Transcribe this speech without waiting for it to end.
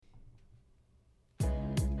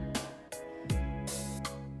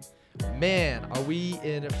Man, are we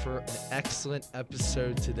in for an excellent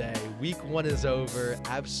episode today. Week 1 is over.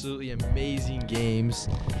 Absolutely amazing games.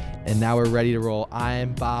 And now we're ready to roll. I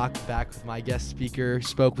am back with my guest speaker.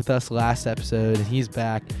 Spoke with us last episode, and he's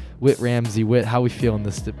back. Whit Ramsey. Whit, how we feeling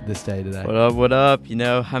this day today? What up?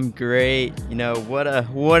 I'm great.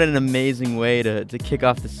 What an amazing way to kick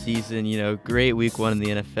off the season. Great week 1 in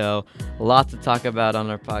the NFL. A lot to talk about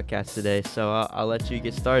on our podcast today, so I'll let you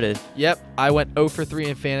get started. Yep, I went 0 for 3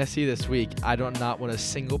 in fantasy this week. I do not want a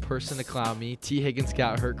single person to clown me. T. Higgins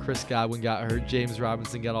got hurt, Chris Godwin got hurt, James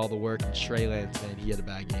Robinson got all the work, and Trey Lance, man, he had a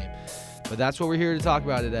bad game. But that's what we're here to talk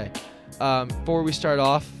about today. Before we start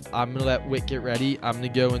off, I'm going to let Whit get ready. I'm going to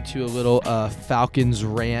go into a little Falcons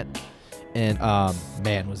rant. And,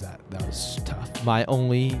 man, that was tough. My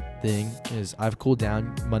only thing is I've cooled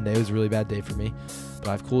down. Monday was a really bad day for me, but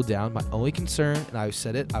I've cooled down. My only concern, and I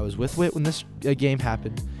said it, I was with Whit when this game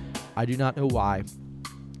happened. I do not know why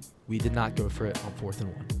we did not go for it on 4th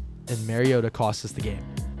and 1. And Mariota cost us the game.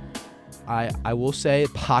 I will say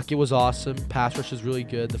pocket was awesome. Pass rush was really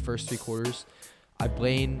good the first 3 quarters. I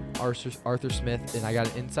blame Arthur Smith, and I got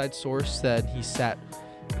an inside source that he sat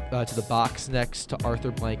to the box next to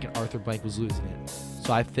Arthur Blank, and Arthur Blank was losing it.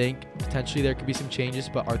 So I think potentially there could be some changes,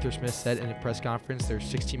 but Arthur Smith said in a press conference there's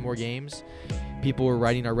 16 more games. People were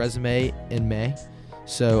writing our resume in May.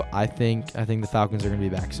 So I think the Falcons are going to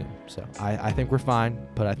be back soon. So I think we're fine,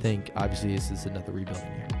 but I think obviously this is another rebuilding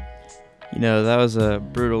year. That was a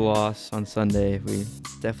brutal loss on Sunday. We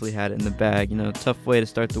definitely had it in the bag. Tough way to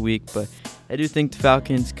start the week, but I do think the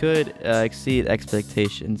Falcons could exceed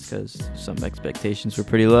expectations because some expectations were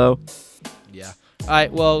pretty low. Yeah. All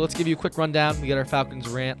right, well, let's give you a quick rundown. We got our Falcons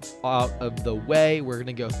rant out of the way. We're going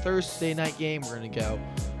to go Thursday night game. We're going to go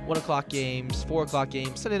 1 o'clock games, 4 o'clock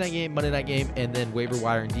games, Sunday night game, Monday night game, and then waiver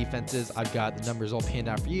wire and defenses. I've got the numbers all panned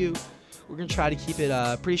out for you. We're going to try to keep it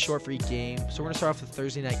pretty short for each game. So we're going to start off with the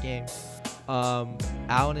Thursday night game.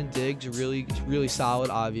 Allen and Diggs are really, really solid,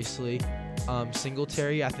 obviously.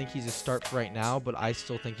 Singletary, I think he's a start for right now, but I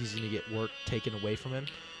still think he's going to get work taken away from him.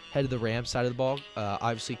 Head of the Rams side of the ball.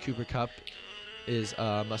 Obviously, Cooper Kupp is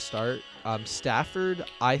must start. Stafford,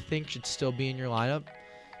 I think, should still be in your lineup.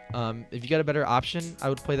 If you got a better option, I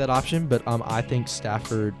would play that option, but I think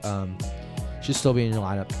Stafford should still be in your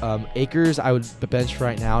lineup. Akers, I would bench for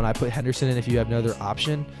right now, and I put Henderson in if you have no other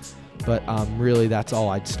option. But really, that's all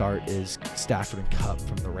I'd start is Stafford and Kupp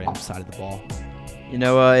from the Rams side of the ball.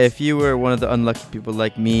 If you were one of the unlucky people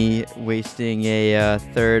like me wasting a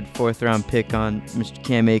 3rd, 4th round pick on Mr.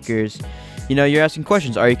 Cam Akers, you're asking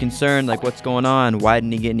questions. Are you concerned? Like, what's going on? Why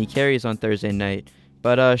didn't he get any carries on Thursday night?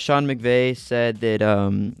 But Sean McVay said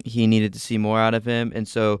that he needed to see more out of him. And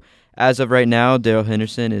so as of right now, Darrell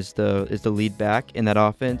Henderson is the lead back in that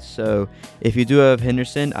offense. So if you do have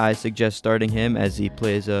Henderson, I suggest starting him as he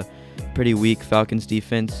plays a pretty weak Falcons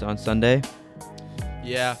defense on Sunday.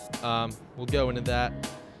 Yeah, we'll go into that.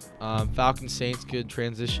 Falcons Saints, good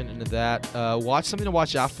transition into that. Something to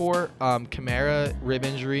watch out for. Kamara, rib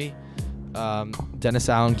injury. Dennis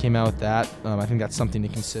Allen came out with that. I think that's something to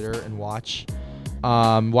consider and watch.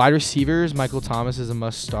 Wide receivers, Michael Thomas is a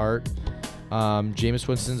must start. Jameis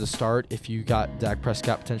Winston's a start if you got Dak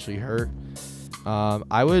Prescott potentially hurt.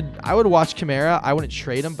 I would watch Kamara. I wouldn't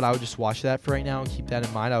trade him, but I would just watch that for right now and keep that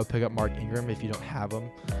in mind. I would pick up Mark Ingram if you don't have him.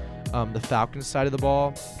 The Falcons side of the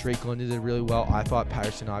ball, Drake London did really well. I thought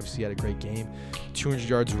Patterson obviously had a great game. 200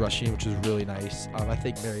 yards rushing, which was really nice. I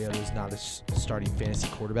think Mariota is not a starting fantasy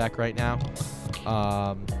quarterback right now.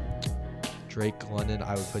 Drake London,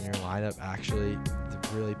 I would put in your lineup, actually.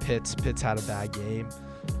 Really, Pitts had a bad game.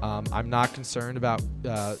 I'm not concerned about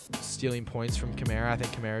stealing points from Kamara. I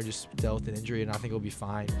think Kamara just dealt with an injury, and I think he'll be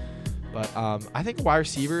fine. But I think wide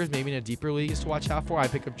receivers, maybe in a deeper league, is to watch out for. I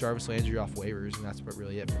pick up Jarvis Landry off waivers, and that's about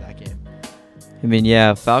really it for that game.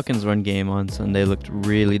 Falcons run game on Sunday looked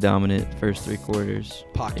really dominant first 3 quarters.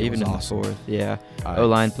 Pocket even was in awesome. The 4th. Yeah.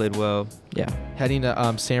 O-line played well. Yeah. Heading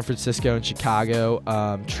to San Francisco and Chicago.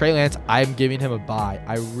 Trey Lance, I'm giving him a bye.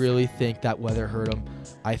 I really think that weather hurt him.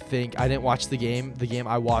 I didn't watch the game. The game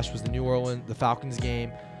I watched was the Falcons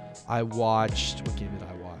game. What game did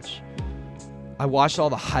I watch? I watched all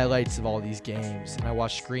the highlights of all these games, and I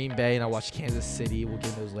watched Green Bay, and I watched Kansas City. We'll get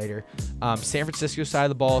into those later. San Francisco side of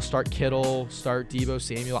the ball, start Kittle, start Deebo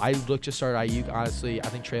Samuel. I look to start Ayuk, honestly. I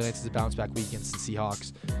think Trey Lance is a bounce-back week against the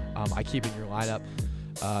Seahawks. I keep in your lineup.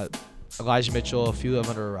 Elijah Mitchell, if you live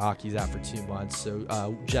under a rock, he's out for 2 months.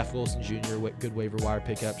 So Jeff Wilson Jr., good waiver wire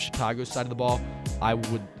pickup. Chicago side of the ball, I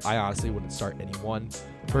honestly wouldn't start anyone.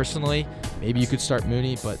 Personally, maybe you could start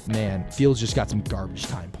Mooney, but man, Fields just got some garbage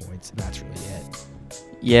time points, and that's really it.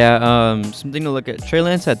 Yeah, something to look at. Trey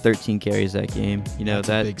Lance had 13 carries that game. That's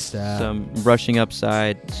a big stat. Some rushing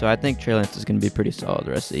upside. So I think Trey Lance is going to be pretty solid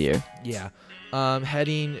the rest of the year. Yeah.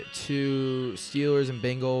 Heading to Steelers and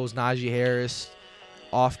Bengals, Najee Harris,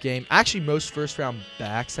 off game. Actually, most first-round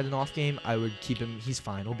backs had an off game. I would keep him. He's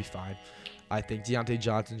fine. He'll be fine. I think Deontay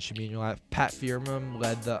Johnson should be in your lineup. Pat Fearman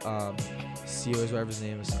led the Steelers, whatever his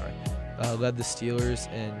name is, led the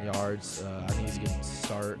Steelers in yards. I think he's a good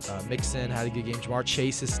start. Mixon had a good game. Jamar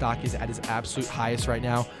Chase's stock is at his absolute highest right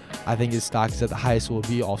now. I think his stock is at the highest it will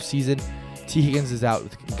be all season. T. Higgins is out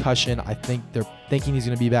with a concussion. I think they're thinking he's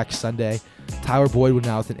going to be back Sunday. Tyler Boyd went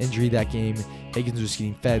out with an injury that game. Higgins was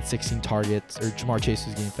getting fed 16 targets, or Jamar Chase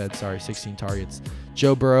was getting fed, 16 targets.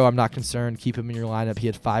 Joe Burrow, I'm not concerned. Keep him in your lineup. He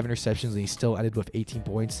had 5 interceptions, and he still ended with 18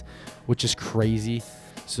 points, which is crazy.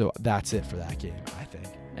 So that's it for that game, I think.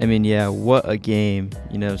 I mean, yeah, what a game.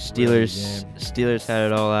 Steelers had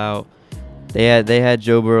it all out. They had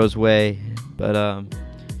Joe Burrow's way, but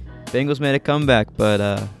Bengals made a comeback,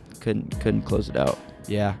 but couldn't close it out.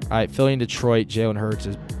 Yeah. All right, Philly and Detroit, Jalen Hurts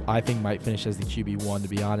I think might finish as the QB1, to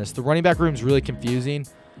be honest. The running back room is really confusing.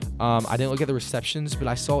 I didn't look at the receptions, but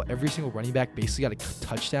I saw every single running back basically got a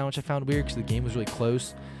touchdown, which I found weird because the game was really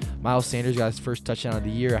close. Miles Sanders got his first touchdown of the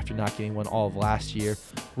year after not getting one all of last year.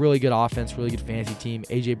 Really good offense, really good fantasy team.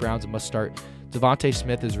 A.J. Brown's a must-start. Devontae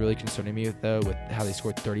Smith is really concerning me, with how they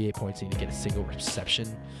scored 38 points and didn't get a single reception.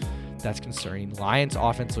 That's concerning. Lions'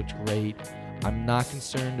 offense looked great. I'm not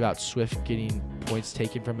concerned about Swift getting points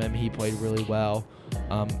taken from him. He played really well.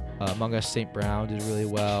 Among Us St. Brown did really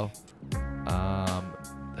well.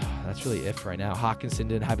 That's really it for right now. Hawkinson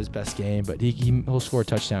didn't have his best game, but he'll score a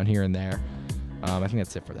touchdown here and there. I think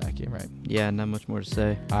that's it for that game, right? Yeah, not much more to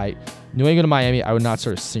say. New England and Miami, I would not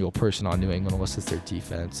start a single person on New England unless it's their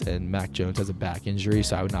defense. And Mac Jones has a back injury,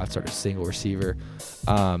 so I would not start a single receiver.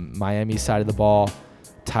 Miami's side of the ball,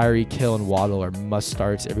 Tyreek Hill and Waddle are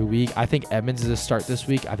must-starts every week. I think Edmonds is a start this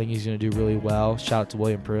week. I think he's going to do really well. Shout out to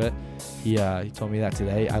William Pruitt. He told me that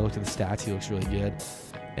today. I looked at the stats. He looks really good.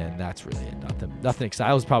 And that's really it. Nothing exciting.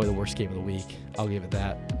 That was probably the worst game of the week. I'll give it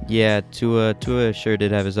that. Yeah, Tua sure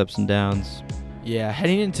did have his ups and downs. Yeah,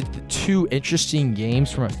 heading into the 2 interesting games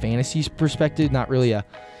from a fantasy perspective, not really a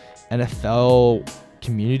NFL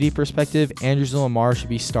community perspective. Andrews and Lamar should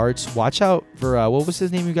be starts. Watch out for what was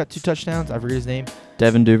his name who got 2 touchdowns? I forget his name.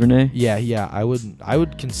 Devin Duvernay. Yeah. I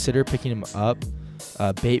would consider picking him up.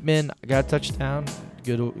 Bateman got a touchdown.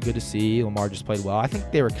 Good to see. Lamar just played well. I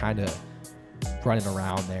think they were kind of running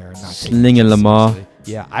around there and not slinging Lamar.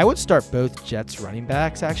 Yeah, I would start both Jets running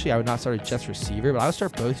backs. Actually, I would not start a Jets receiver, but I would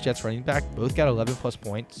start both Jets running back. Both got 11 plus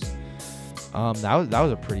points. That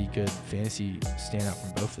was a pretty good fantasy standout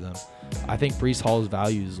from both of them. I think Breece Hall's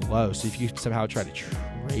value is low, so if you somehow try to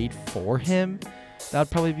trade for him, that would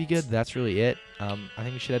probably be good. That's really it. I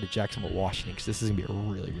think we should head to Jacksonville, Washington, because this is gonna be a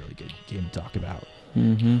really, really good game to talk about.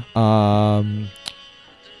 Mm-hmm.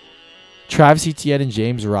 Travis Etienne and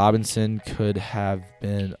James Robinson could have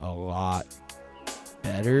been a lot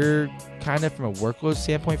better, kind of from a workload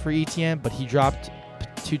standpoint for Etienne, but he dropped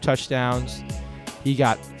 2 touchdowns. He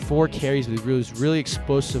got 4 carries, but he was really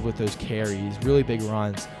explosive with those carries, really big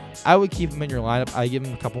runs. I would keep him in your lineup. I'd give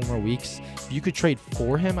him a couple more weeks. If you could trade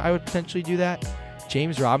for him, I would potentially do that.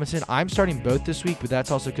 James Robinson, I'm starting both this week, but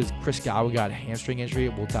that's also because Chris Godwin got a hamstring injury.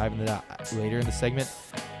 We'll dive into that later in the segment.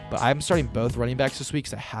 But I'm starting both running backs this week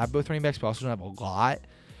because I have both running backs, but I also don't have a lot.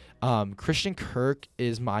 Christian Kirk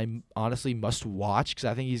is my honestly must watch because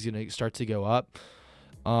I think he's going to start to go up.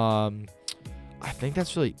 I think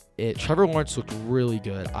that's really it. Trevor Lawrence looked really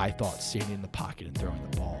good, I thought, standing in the pocket and throwing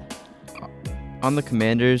the ball. On the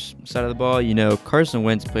Commanders side of the ball, Carson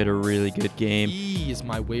Wentz played a really good game. He is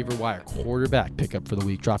my waiver wire quarterback pickup for the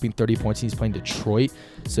week, dropping 30 points. He's playing Detroit.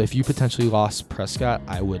 So if you potentially lost Prescott,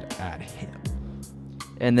 I would add him.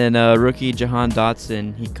 And then rookie Jahan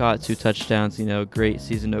Dotson, he caught 2 touchdowns, great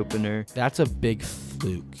season opener. That's a big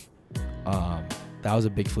fluke. That was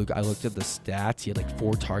a big fluke. I looked at the stats. He had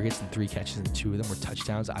 4 targets and 3 catches, and 2 of them were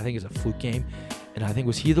touchdowns. I think it's a fluke game. And I think,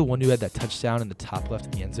 was he the one who had that touchdown in the top left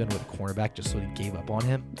of the end zone where the cornerback just sort of gave up on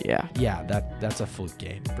him? Yeah. Yeah, that's a fluke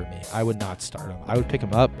game for me. I would not start him. I would pick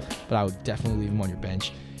him up, but I would definitely leave him on your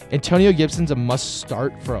bench. Antonio Gibson's a must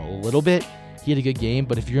start for a little bit. He had a good game,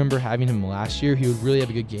 but if you remember having him last year, he would really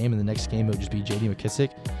have a good game, and the next game it would just be J.D.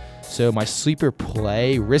 McKissick. So my sleeper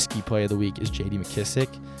play, risky play of the week is J.D.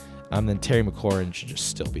 McKissick. Then Terry McLaurin should just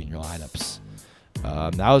still be in your lineups.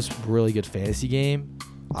 That was a really good fantasy game,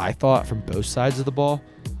 I thought, from both sides of the ball.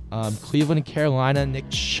 Cleveland and Carolina,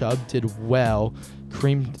 Nick Chubb did well.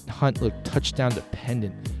 Kareem Hunt looked touchdown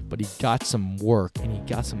dependent, but he got some work, and he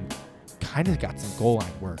got some kind of got some goal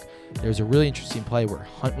line work. There was a really interesting play where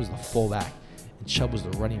Hunt was the fullback and Chubb was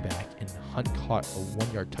the running back, and Hunt caught a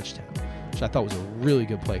 1-yard touchdown, which I thought was a really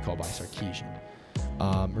good play called by Sarkisian.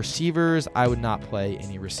 Receivers, I would not play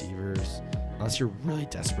any receivers. Unless you're really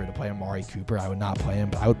desperate to play Amari Cooper, I would not play him,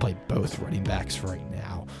 but I would play both running backs right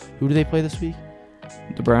now. Who do they play this week?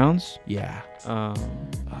 The Browns? Yeah.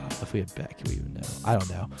 If we had Beck, we would know. I don't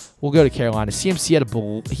know. We'll go to Carolina. CMC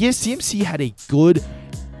had a good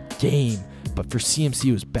game, but for CMC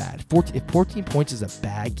it was bad. If 14 points is a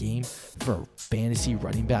bad game for a fantasy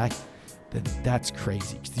running back, then that's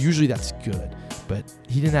crazy. Usually that's good, but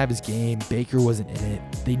he didn't have his game. Baker wasn't in it.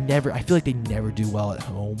 I feel like they never do well at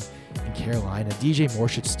home in Carolina. DJ Moore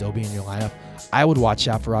should still be in your lineup. I would watch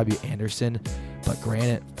out for Robbie Anderson, but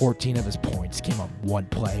granted, 14 of his points came on one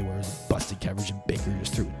play where it was busted coverage and Baker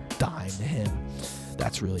just threw a dime to him.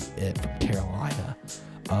 That's really it from Carolina.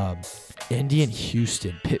 Indy and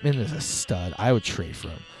Houston. Pittman is a stud. I would trade for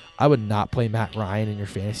him. I would not play Matt Ryan in your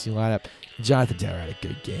fantasy lineup. Jonathan Taylor had a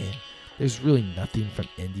good game. There's really nothing from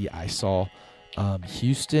Indy I saw.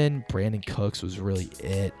 Houston, Brandon Cooks was really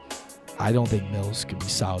it. I don't think Mills could be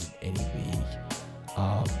solid in any league.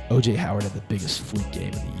 O.J. Howard had the biggest fluke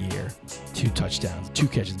game of the year. 2 touchdowns, 2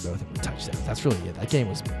 catches, both of them touchdowns. That's really it. That game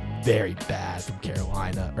was very bad from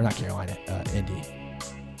Indy.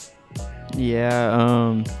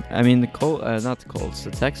 Yeah, I mean,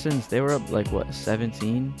 the Texans, they were up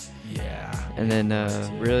 17? Yeah. And then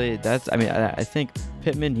really, I think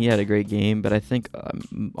Pittman, he had a great game, but I think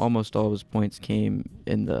almost all of his points came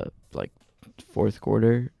in the fourth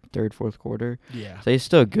quarter. Yeah. So he's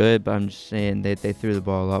still good, but I'm just saying they threw the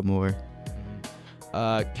ball a lot more.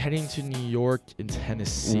 Heading to New York and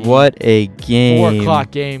Tennessee. What a game. 4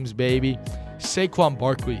 o'clock games, baby. Saquon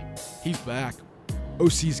Barkley, he's back.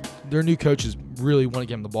 Their new coaches really want to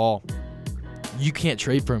give him the ball. You can't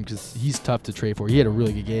trade for him because he's tough to trade for. He had a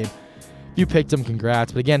really good game. If you picked him,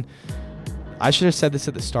 congrats. But again, I should have said this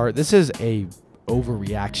at the start. This is a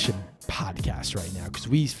overreaction podcast right now because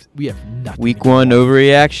we have nothing. Week 1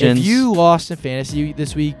 overreactions. If you lost in fantasy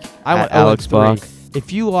this week, I went Alex Bach.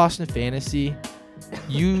 If you lost in fantasy,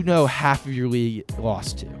 you know half of your league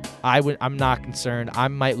lost to. I'm not concerned. I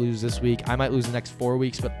might lose this week. I might lose the next 4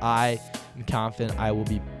 weeks, but I am confident I will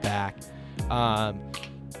be back.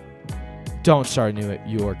 Don't start a New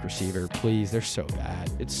York receiver, please. They're so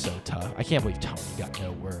bad. It's so tough. I can't believe Tony got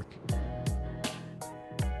no work.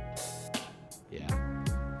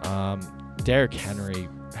 Yeah. Derrick Henry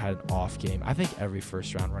had an off game. I think every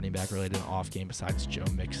first-round running back really had an off game besides Joe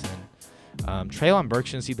Mixon. Treylon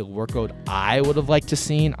Burks didn't see the workload I would have liked to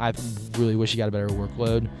seen. I really wish he got a better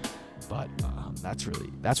workload, but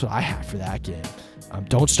that's what I have for that game.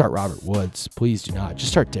 Don't start Robert Woods. Please do not.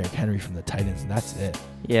 Just start Derrick Henry from the Titans, and that's it.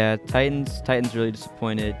 Yeah, Titans really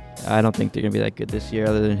disappointed. I don't think they're going to be that good this year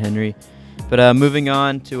other than Henry. But moving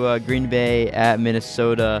on to Green Bay at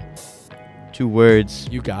Minnesota. 2 words.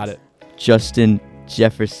 You got it. Justin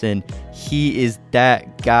Jefferson. He is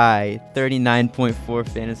that guy. 39.4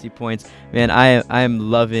 fantasy points. Man, I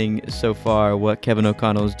am loving so far what Kevin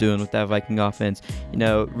O'Connell is doing with that Viking offense.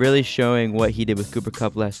 Really showing what he did with Cooper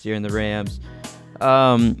Kupp last year in the Rams.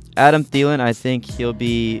 Adam Thielen, I think he'll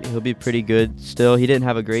be pretty good still. He didn't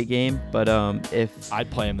have a great game, but if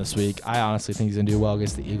I'd play him this week. I honestly think he's gonna do well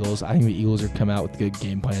against the Eagles. I think the Eagles are come out with a good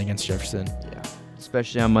game plan against Jefferson. Yeah,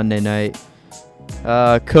 especially on Monday night.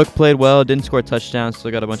 Cook played well, didn't score touchdowns,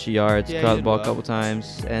 still got a bunch of yards, caught the ball a couple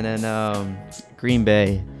times, and then Green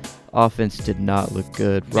Bay offense did not look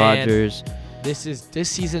good. Man, Rodgers. This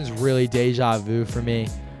season's really deja vu for me.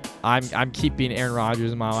 I'm keeping Aaron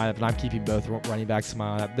Rodgers in my lineup, and I'm keeping both running backs in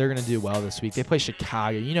my lineup. They're going to do well this week. They play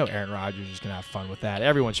Chicago. Aaron Rodgers is going to have fun with that.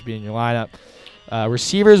 Everyone should be in your lineup.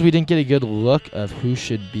 Receivers, we didn't get a good look of who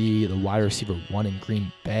should be the wide receiver 1 in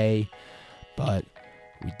Green Bay, but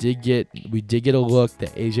we did get a look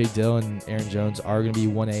that A.J. Dillon and Aaron Jones are going to be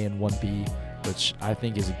 1A and 1B, which I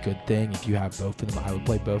think is a good thing. If you have both of them, I would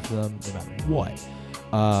play both of them no matter what.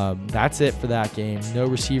 That's it for that game. No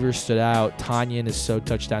receivers stood out. Tanyan is so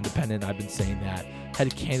touchdown dependent. I've been saying that.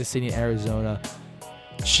 Head to Kansas City and Arizona.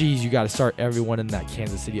 Jeez, you got to start everyone in that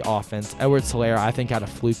Kansas City offense. Edwards-Helaire, I think, had a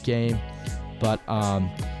fluke game, but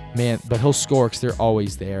he'll score because they're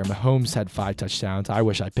always there. Mahomes had 5 touchdowns. I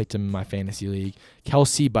wish I picked him in my fantasy league.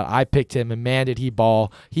 Kelsey, but I picked him, and man, did he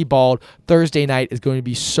ball. He balled. Thursday night is going to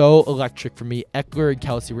be so electric for me. Eckler and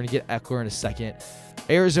Kelsey. We're going to get Eckler in a second.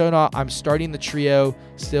 Arizona, I'm starting the trio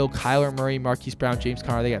still. Kyler Murray, Marquise Brown, James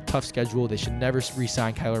Conner. They got a tough schedule. They should never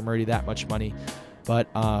re-sign Kyler Murray that much money. But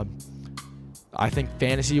I think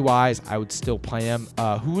fantasy-wise, I would still play him.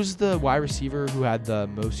 Who was the wide receiver who had the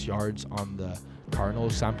most yards on the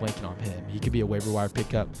Cardinals, so I'm blanking on him. He could be a waiver wire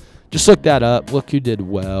pickup. Just look that up. Look who did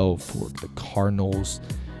well for the Cardinals.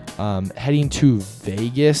 Heading to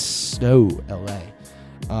Vegas. No,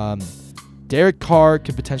 LA. Derek Carr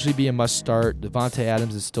could potentially be a must start. Devontae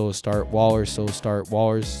Adams is still a start. Waller is still a start.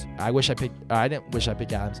 I didn't wish I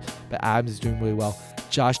picked Adams, but Adams is doing really well.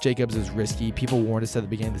 Josh Jacobs is risky. People warned us at the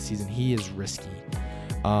beginning of the season. He is risky.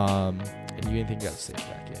 And you didn't think you got to say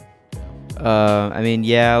that game? I mean,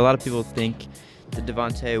 yeah, a lot of people think that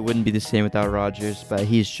Devontae wouldn't be the same without Rodgers, but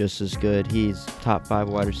he's just as good. He's top 5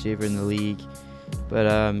 wide receiver in the league. But,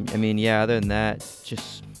 I mean, yeah, other than that,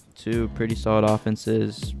 just 2 pretty solid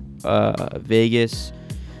offenses. Vegas,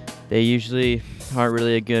 they usually aren't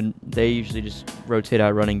really they usually just rotate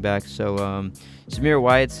out running backs. So Zamir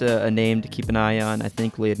White's a name to keep an eye on. I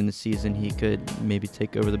think late in the season he could maybe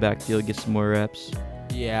take over the backfield, get some more reps.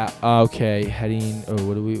 Yeah, okay.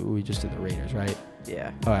 What do we just did the Raiders, right?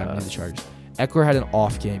 Yeah. Oh, I the Chargers. Eckler had an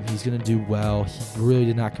off game. He's going to do well. He really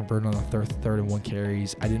did not convert on the third and 1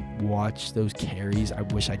 carries. I didn't watch those carries. I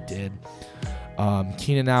wish I did.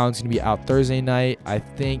 Keenan Allen's going to be out Thursday night. I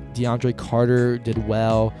think DeAndre Carter did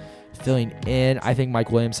well filling in. I think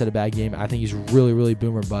Mike Williams had a bad game. I think he's really, really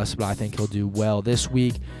boomer bust, but I think he'll do well this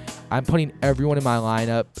week. I'm putting everyone in my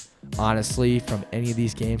lineup, honestly, from any of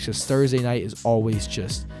these games, because Thursday night is always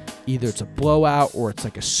just either it's a blowout or it's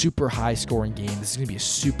like a super high-scoring game. This is going to be a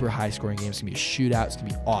super high-scoring game. It's going to be a shootout. It's going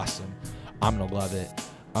to be awesome. I'm going to love it.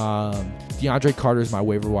 DeAndre Carter is my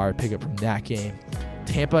waiver wire pickup from that game.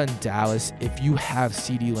 Tampa and Dallas, if you have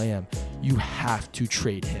Ceedee Lamb, you have to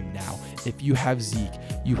trade him now. If you have Zeke,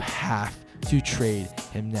 you have to trade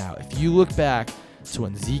him now. If you look back to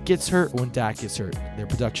when Zeke gets hurt or when Dak gets hurt, their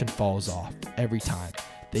production falls off every time.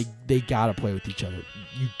 They got to play with each other.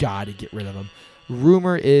 You got to get rid of them.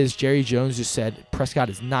 Rumor is Jerry Jones just said Prescott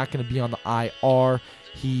is not going to be on the IR.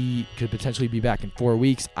 He could potentially be back in 4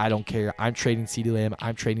 weeks. I don't care. I'm trading Ceedee Lamb.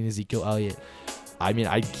 I'm trading Ezekiel Elliot. I mean,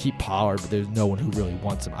 I'd keep Pollard, but there's no one who really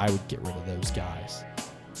wants him. I would get rid of those guys.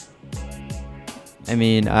 I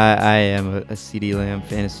mean, I am a Ceedee Lamb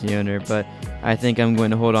fantasy owner, but I think I'm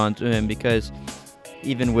going to hold on to him because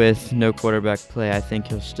even with no quarterback play, I think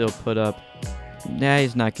he'll still put up.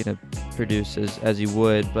 He's not going to produce as he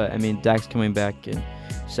would, but I mean, Dak's coming back in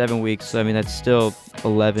 7 weeks, so I mean, that's still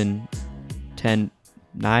 11, 10,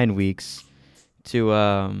 9 weeks to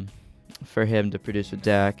for him to produce with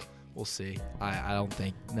Dak. We'll see. I don't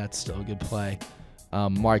think that's still a good play.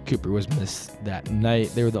 Mark Cooper was missed that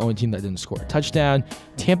night. They were the only team that didn't score a touchdown.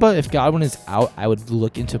 Tampa, if Godwin is out, I would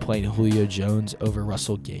look into playing Julio Jones over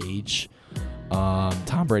Russell Gage.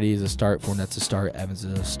 Tom Brady is a start. Fournette's a start. Evans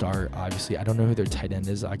is a start. Obviously, I don't know who their tight end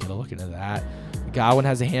is. I got to look into that. Godwin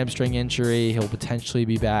has a hamstring injury. He'll potentially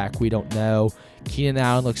be back. We don't know. Keenan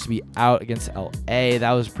Allen looks to be out against LA.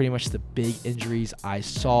 That was pretty much the big injuries I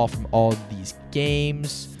saw from all of these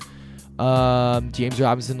games. James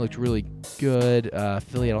Robinson looked really good.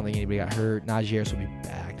 Philly, I don't think anybody got hurt. Najee Harris will be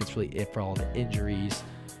back. That's really it for all the injuries.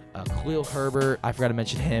 Khalil Herbert, I forgot to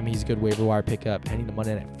mention him. He's a good waiver wire pickup heading to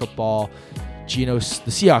Monday Night Football. The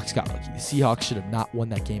Seahawks got lucky. The Seahawks should have not won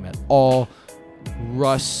that game at all.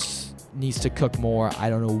 Russ needs to cook more. I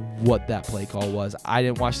don't know what that play call was. I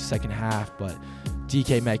didn't watch the second half, but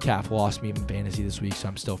DK Metcalf lost me in fantasy this week, so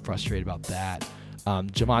I'm still frustrated about that.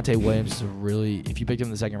 Javonte Williams is if you picked him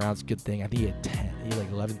in the second round, it's a good thing. I think he had 10. He had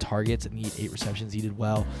like 11 targets. I think he had 8 receptions. He did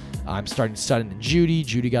well. I'm starting Sutton and Judy.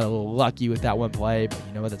 Judy got a little lucky with that one play, but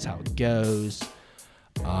you know what? That's how it goes.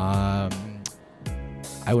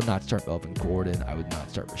 I would not start Melvin Gordon. I would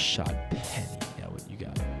not start Rashad Penny. Yeah, what you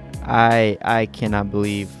got? I cannot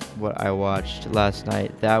believe what I watched last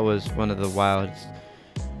night. That was one of the wildest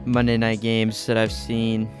Monday night games that I've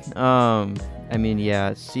seen. I mean,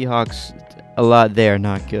 yeah, Seahawks, a lot there,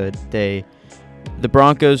 not good. The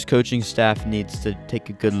Broncos coaching staff needs to take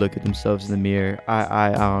a good look at themselves in the mirror.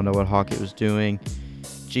 I don't know what Hawkett was doing.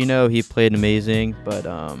 Geno, he played amazing, but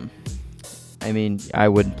I mean, I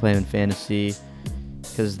wouldn't play him in fantasy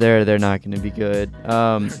because they're not going to be good. They're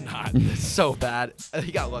not. It's so bad.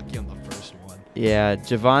 He got lucky on the first one. Yeah,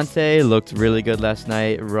 Javonte looked really good last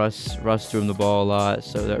night. Russ threw him the ball a lot,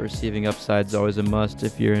 so that receiving upside is always a must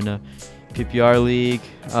if you're in a PPR league.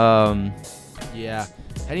 Yeah.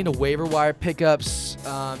 Heading to waiver wire pickups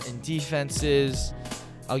and defenses.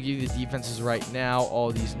 I'll give you the defenses right now.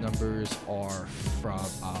 All these numbers are from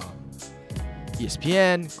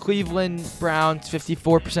ESPN. Cleveland Browns,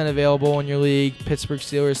 54% available in your league. Pittsburgh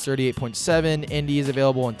Steelers, 38.7. Indy is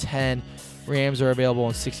available in 10. Rams are available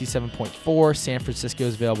in 67.4. San Francisco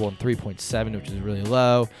is available in 3.7, which is really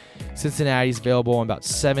low. Cincinnati is available in about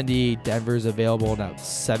 70. Denver is available in about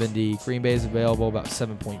 70. Green Bay is available about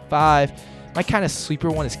 7.5. My kind of sleeper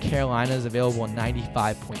one is Carolina, is available in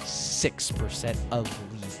 95.6%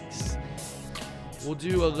 of leagues. We'll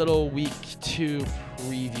do a little week 2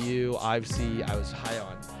 preview. Obviously, I was high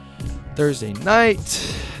on Thursday night.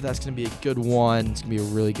 That's going to be a good one. It's going to be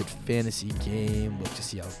a really good fantasy game. Look to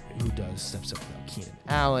see who does steps up without Keenan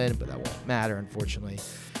Allen, but that won't matter, unfortunately.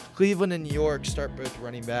 Cleveland and New York start both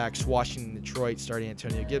running backs. Washington and Detroit start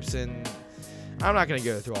Antonio Gibson. I'm not going to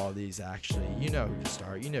go through all of these, actually. You know who to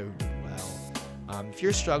start. You know who to do well. If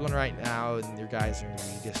you're struggling right now and your guys are injured,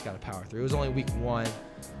 you just got to power through. It was only week 1.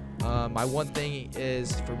 My one thing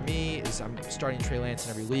is, for me, is I'm starting Trey Lance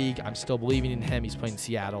in every league. I'm still believing in him. He's playing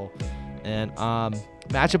Seattle. And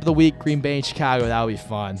matchup of the week, Green Bay and Chicago. That'll be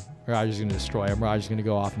fun. Rodgers going to destroy him. Rodgers going to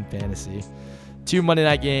go off in fantasy. 2 Monday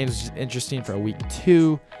night games, which is interesting for a week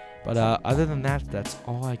 2. But other than that, that's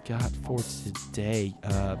all I got for today.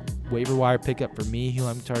 Waiver wire pickup for me, who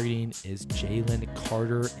I'm targeting, is Jalen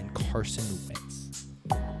Carter and Carson Wentz.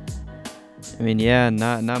 I mean, yeah,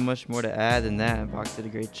 not much more to add than that. Vox did a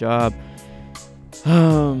great job.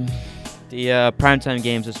 The primetime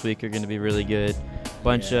games this week are going to be really good.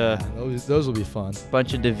 Those will be fun.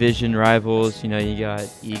 Bunch of division rivals. You know, you got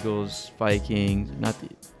Eagles, Vikings, not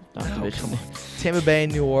division. Tampa Bay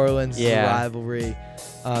and New Orleans is a rivalry.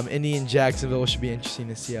 Indy and Jacksonville should be interesting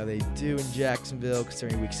to see how they do in Jacksonville,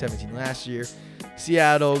 considering week 17 last year.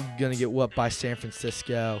 Seattle going to get whooped by San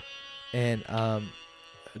Francisco. And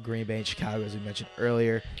Green Bay and Chicago, as we mentioned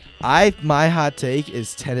earlier. My hot take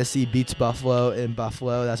is Tennessee beats Buffalo in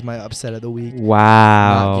Buffalo. That's my upset of the week.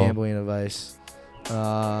 Wow. Not gambling advice.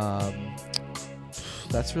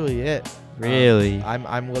 That's really it. Really?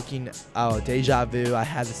 I'm looking. Deja vu. I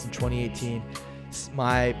had this in 2018.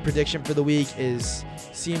 My prediction for the week is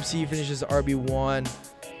CMC finishes RB1.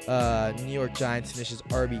 New York Giants finishes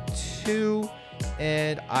RB2.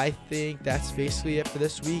 And I think that's basically it for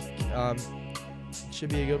this week. Should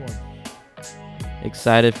be a good one.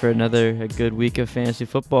 Excited for a good week of fantasy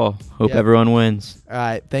football. Hope everyone wins. All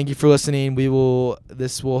right. Thank you for listening.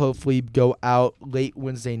 This will hopefully go out late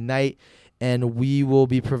Wednesday night, and we will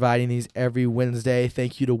be providing these every Wednesday.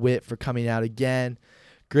 Thank you to Whit for coming out again.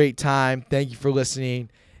 Great time. Thank you for listening,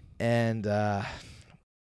 and